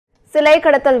சிலை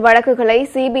கடத்தல் வழக்குகளை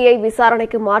சிபிஐ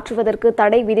விசாரணைக்கு மாற்றுவதற்கு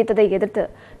தடை விதித்ததை எதிர்த்து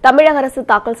தமிழக அரசு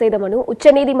தாக்கல் செய்த மனு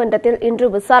உச்சநீதிமன்றத்தில் இன்று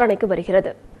விசாரணைக்கு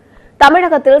வருகிறது.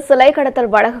 தமிழகத்தில் சிலை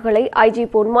கடத்தல் வழக்குகளை ஐஜி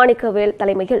பொன்மாணிக்கவேல்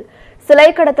தலைமையில் சிலை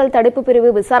கடத்தல் தடுப்பு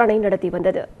பிரிவு விசாரணை நடத்தி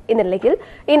வந்தது. இந்நிலையில்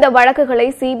இந்த வழக்குகளை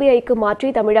சிபிஐக்கு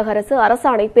மாற்றி தமிழக அரசு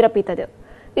அரசாணை பிறப்பித்தது.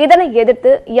 இதனை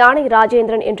எதிர்த்து யானை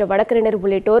ராஜேந்திரன் என்ற வழக்கறிஞர்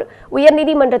உள்ளிட்டோர்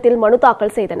உயர்நீதிமன்றத்தில் மனு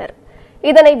தாக்கல் செய்தனர்.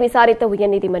 இதனை விசாரித்த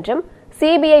உயர்நீதிமன்றம்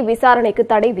சிபிஐ விசாரணைக்கு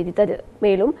தடை விதித்தது.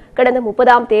 மேலும் கடந்த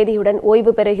 30ஆம் தேதியுடன்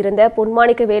ஓய்வு பெறுகின்ற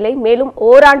பொன்மாணிக்கவேலை மேலும்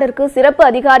ஓராண்டிற்கு சிறப்பு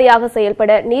அதிகாரியாக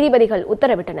செயல்பட நீதிபதிகள்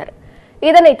உத்தரவிட்டனர்.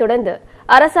 இதனைத் தொடர்ந்து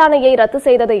அரசாணையை ரத்து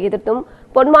செய்ததை எதிர்த்தும்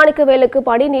பொன்மாணிக்கவேலுக்கு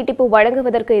பணி நீட்டிப்பு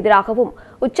வழங்குவதற்கு எதிராகவும்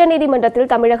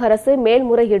உச்சநீதிமன்றத்தில் தமிழக அரசு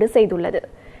மேல்முறையீடு செய்துள்ளது.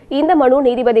 இந்த மனு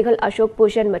நீதிபதிகள் அசோக்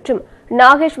பூஷன் மற்றும்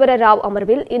நாகேஸ்வர ராவ்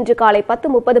அமர்வில் இன்று காலை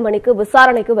 10:30 மணிக்கு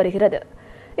விசாரணைக்கு வருகிறது.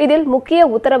 இதில் முக்கிய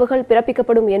உத்தரவுகள்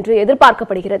பிறப்பிக்கப்படும் என்று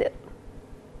எதிர்பார்க்கப்படுகிறது.